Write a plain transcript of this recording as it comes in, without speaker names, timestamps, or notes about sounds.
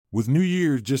With New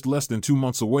Year just less than 2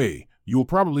 months away, you'll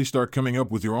probably start coming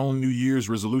up with your own New Year's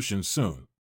resolutions soon.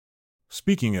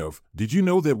 Speaking of, did you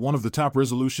know that one of the top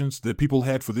resolutions that people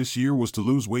had for this year was to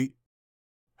lose weight?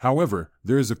 However,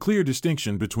 there is a clear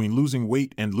distinction between losing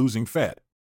weight and losing fat.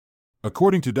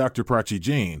 According to Dr. Prachi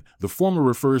Jain, the former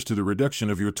refers to the reduction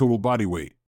of your total body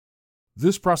weight.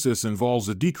 This process involves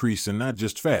a decrease in not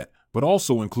just fat, but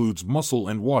also includes muscle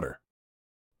and water.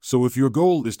 So if your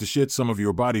goal is to shed some of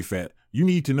your body fat, you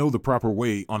need to know the proper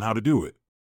way on how to do it.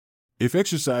 If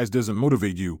exercise doesn't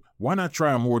motivate you, why not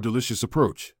try a more delicious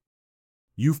approach?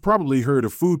 You've probably heard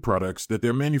of food products that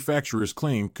their manufacturers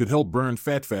claim could help burn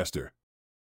fat faster.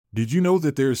 Did you know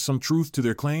that there is some truth to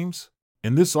their claims?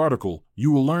 In this article,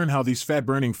 you will learn how these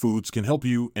fat-burning foods can help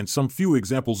you and some few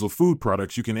examples of food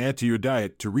products you can add to your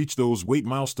diet to reach those weight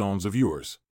milestones of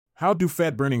yours. How do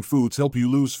fat-burning foods help you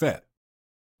lose fat?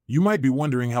 You might be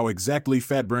wondering how exactly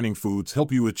fat-burning foods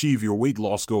help you achieve your weight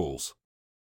loss goals.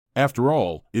 After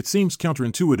all, it seems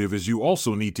counterintuitive as you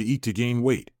also need to eat to gain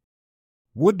weight.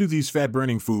 What do these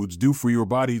fat-burning foods do for your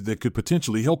body that could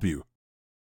potentially help you?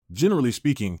 Generally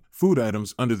speaking, food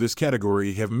items under this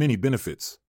category have many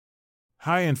benefits.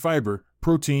 High in fiber,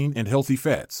 protein, and healthy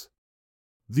fats.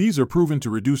 These are proven to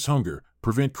reduce hunger,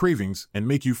 prevent cravings, and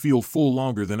make you feel full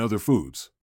longer than other foods.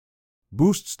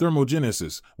 Boosts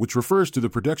thermogenesis, which refers to the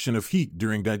production of heat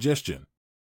during digestion.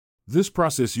 This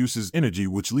process uses energy,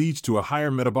 which leads to a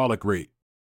higher metabolic rate.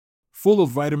 Full of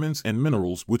vitamins and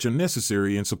minerals, which are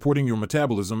necessary in supporting your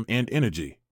metabolism and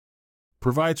energy.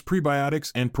 Provides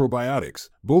prebiotics and probiotics,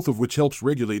 both of which helps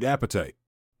regulate appetite.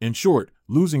 In short,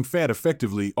 losing fat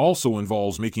effectively also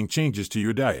involves making changes to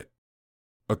your diet.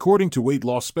 According to weight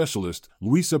loss specialist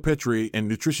Louisa Petre and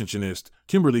nutritionist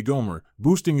Kimberly Gomer,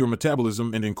 boosting your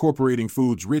metabolism and incorporating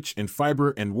foods rich in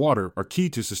fiber and water are key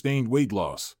to sustained weight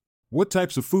loss. What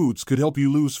types of foods could help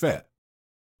you lose fat?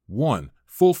 1.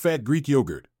 Full-fat Greek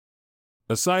yogurt.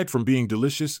 Aside from being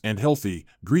delicious and healthy,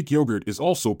 Greek yogurt is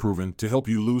also proven to help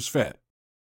you lose fat.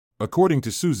 According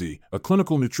to Susie, a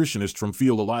clinical nutritionist from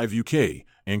Feel Alive UK,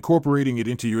 incorporating it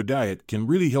into your diet can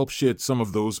really help shed some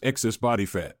of those excess body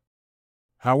fat.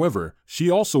 However, she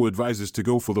also advises to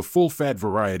go for the full-fat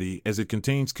variety as it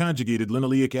contains conjugated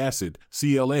linoleic acid,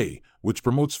 CLA, which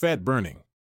promotes fat burning.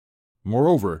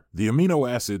 Moreover, the amino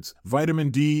acids, vitamin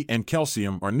D, and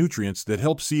calcium are nutrients that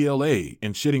help CLA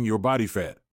in shedding your body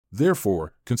fat.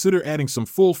 Therefore, consider adding some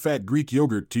full-fat Greek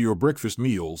yogurt to your breakfast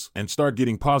meals and start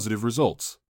getting positive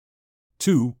results.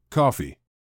 2. Coffee.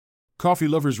 Coffee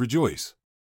lovers rejoice.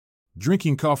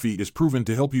 Drinking coffee is proven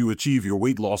to help you achieve your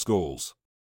weight loss goals.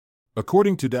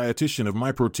 According to dietitian of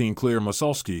MyProtein Claire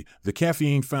Masalski, the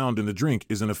caffeine found in the drink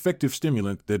is an effective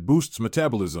stimulant that boosts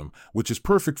metabolism, which is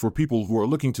perfect for people who are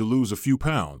looking to lose a few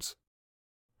pounds.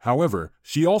 However,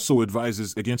 she also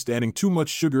advises against adding too much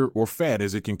sugar or fat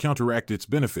as it can counteract its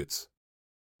benefits.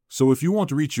 So if you want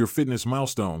to reach your fitness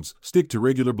milestones, stick to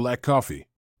regular black coffee.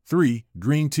 3.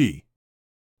 Green tea.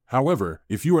 However,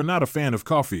 if you are not a fan of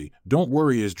coffee, don't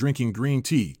worry, as drinking green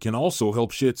tea can also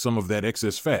help shed some of that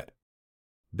excess fat.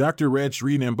 Dr.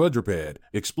 Rajshree Nambudrapad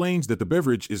explains that the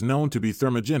beverage is known to be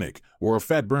thermogenic, or a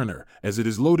fat burner, as it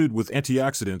is loaded with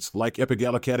antioxidants like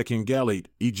epigallocatechin gallate,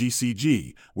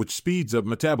 EGCG, which speeds up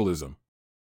metabolism.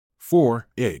 4.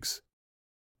 Eggs.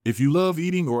 If you love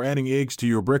eating or adding eggs to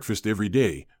your breakfast every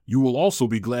day, you will also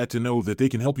be glad to know that they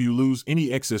can help you lose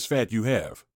any excess fat you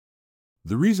have.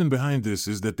 The reason behind this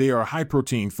is that they are a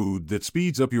high-protein food that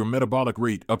speeds up your metabolic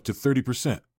rate up to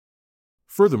 30%.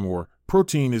 Furthermore,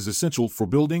 protein is essential for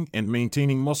building and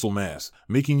maintaining muscle mass,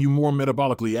 making you more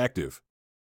metabolically active.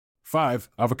 5.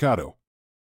 Avocado.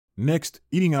 Next,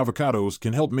 eating avocados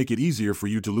can help make it easier for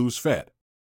you to lose fat.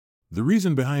 The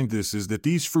reason behind this is that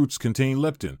these fruits contain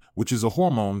leptin, which is a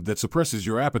hormone that suppresses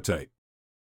your appetite.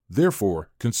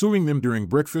 Therefore, consuming them during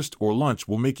breakfast or lunch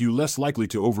will make you less likely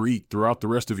to overeat throughout the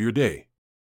rest of your day.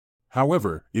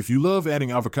 However, if you love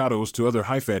adding avocados to other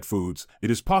high-fat foods, it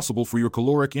is possible for your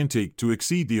caloric intake to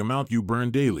exceed the amount you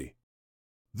burn daily.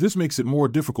 This makes it more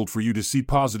difficult for you to see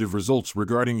positive results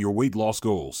regarding your weight loss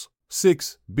goals.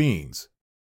 6. Beans.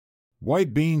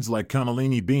 White beans like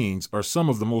cannellini beans are some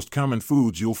of the most common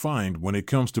foods you'll find when it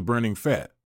comes to burning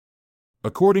fat.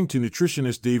 According to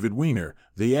nutritionist David Weiner,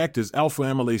 they act as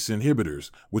alpha-amylase inhibitors,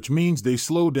 which means they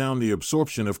slow down the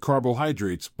absorption of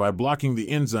carbohydrates by blocking the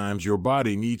enzymes your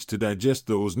body needs to digest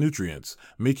those nutrients,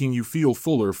 making you feel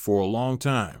fuller for a long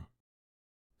time.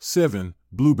 7.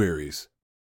 Blueberries.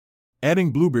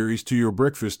 Adding blueberries to your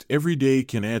breakfast every day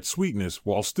can add sweetness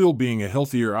while still being a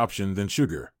healthier option than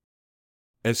sugar.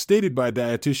 As stated by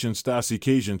dietitian Stasi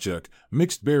Kazanchuk,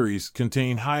 mixed berries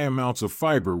contain high amounts of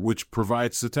fiber which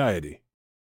provides satiety.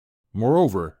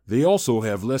 Moreover, they also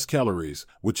have less calories,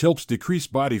 which helps decrease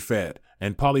body fat,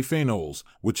 and polyphenols,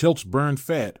 which helps burn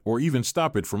fat or even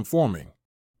stop it from forming.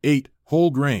 8.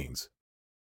 Whole grains.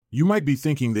 You might be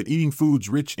thinking that eating foods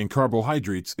rich in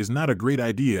carbohydrates is not a great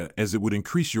idea as it would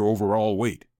increase your overall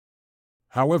weight.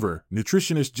 However,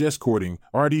 nutritionist Jess Cording,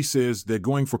 RD, says that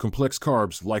going for complex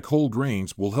carbs like whole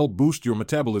grains will help boost your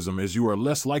metabolism as you are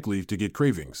less likely to get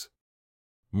cravings.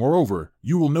 Moreover,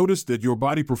 you will notice that your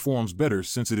body performs better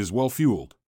since it is well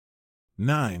fueled.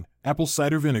 9. Apple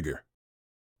cider vinegar.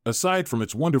 Aside from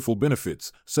its wonderful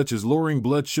benefits, such as lowering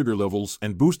blood sugar levels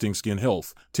and boosting skin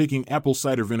health, taking apple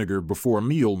cider vinegar before a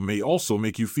meal may also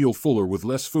make you feel fuller with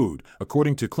less food,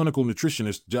 according to clinical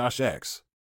nutritionist Josh Axe.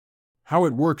 How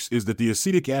it works is that the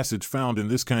acetic acid found in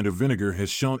this kind of vinegar has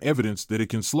shown evidence that it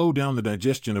can slow down the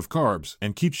digestion of carbs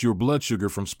and keeps your blood sugar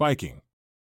from spiking.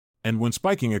 And when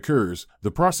spiking occurs,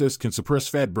 the process can suppress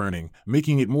fat burning,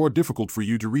 making it more difficult for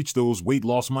you to reach those weight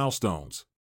loss milestones.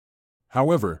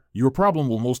 However, your problem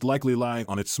will most likely lie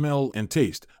on its smell and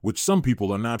taste, which some people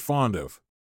are not fond of.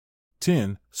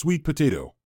 10. Sweet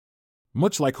potato.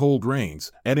 Much like whole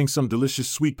grains, adding some delicious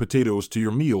sweet potatoes to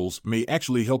your meals may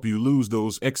actually help you lose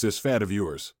those excess fat of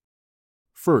yours.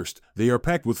 First, they are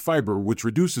packed with fiber, which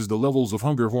reduces the levels of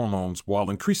hunger hormones while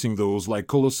increasing those like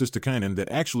cholecystokinin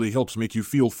that actually helps make you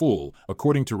feel full,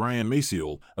 according to Ryan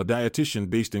Maciel, a dietitian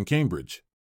based in Cambridge.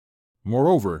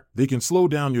 Moreover, they can slow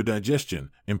down your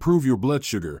digestion, improve your blood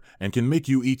sugar, and can make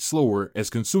you eat slower as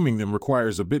consuming them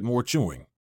requires a bit more chewing.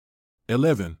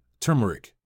 11.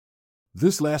 Turmeric.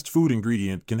 This last food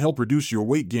ingredient can help reduce your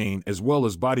weight gain as well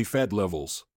as body fat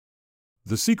levels.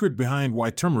 The secret behind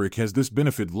why turmeric has this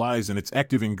benefit lies in its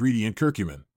active ingredient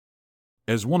curcumin.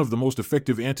 As one of the most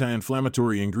effective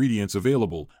anti-inflammatory ingredients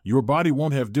available, your body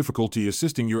won't have difficulty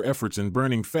assisting your efforts in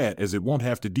burning fat as it won't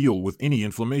have to deal with any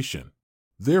inflammation.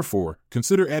 Therefore,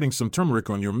 consider adding some turmeric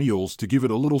on your meals to give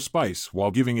it a little spice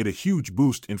while giving it a huge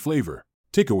boost in flavor.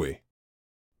 Takeaway.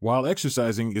 While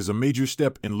exercising is a major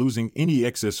step in losing any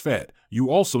excess fat, you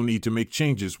also need to make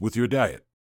changes with your diet.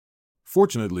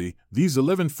 Fortunately, these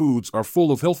 11 foods are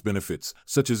full of health benefits,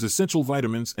 such as essential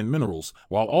vitamins and minerals,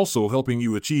 while also helping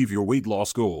you achieve your weight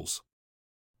loss goals.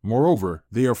 Moreover,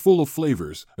 they are full of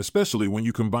flavors, especially when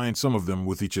you combine some of them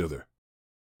with each other.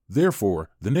 Therefore,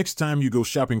 the next time you go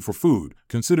shopping for food,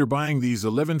 consider buying these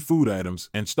 11 food items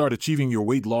and start achieving your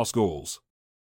weight loss goals.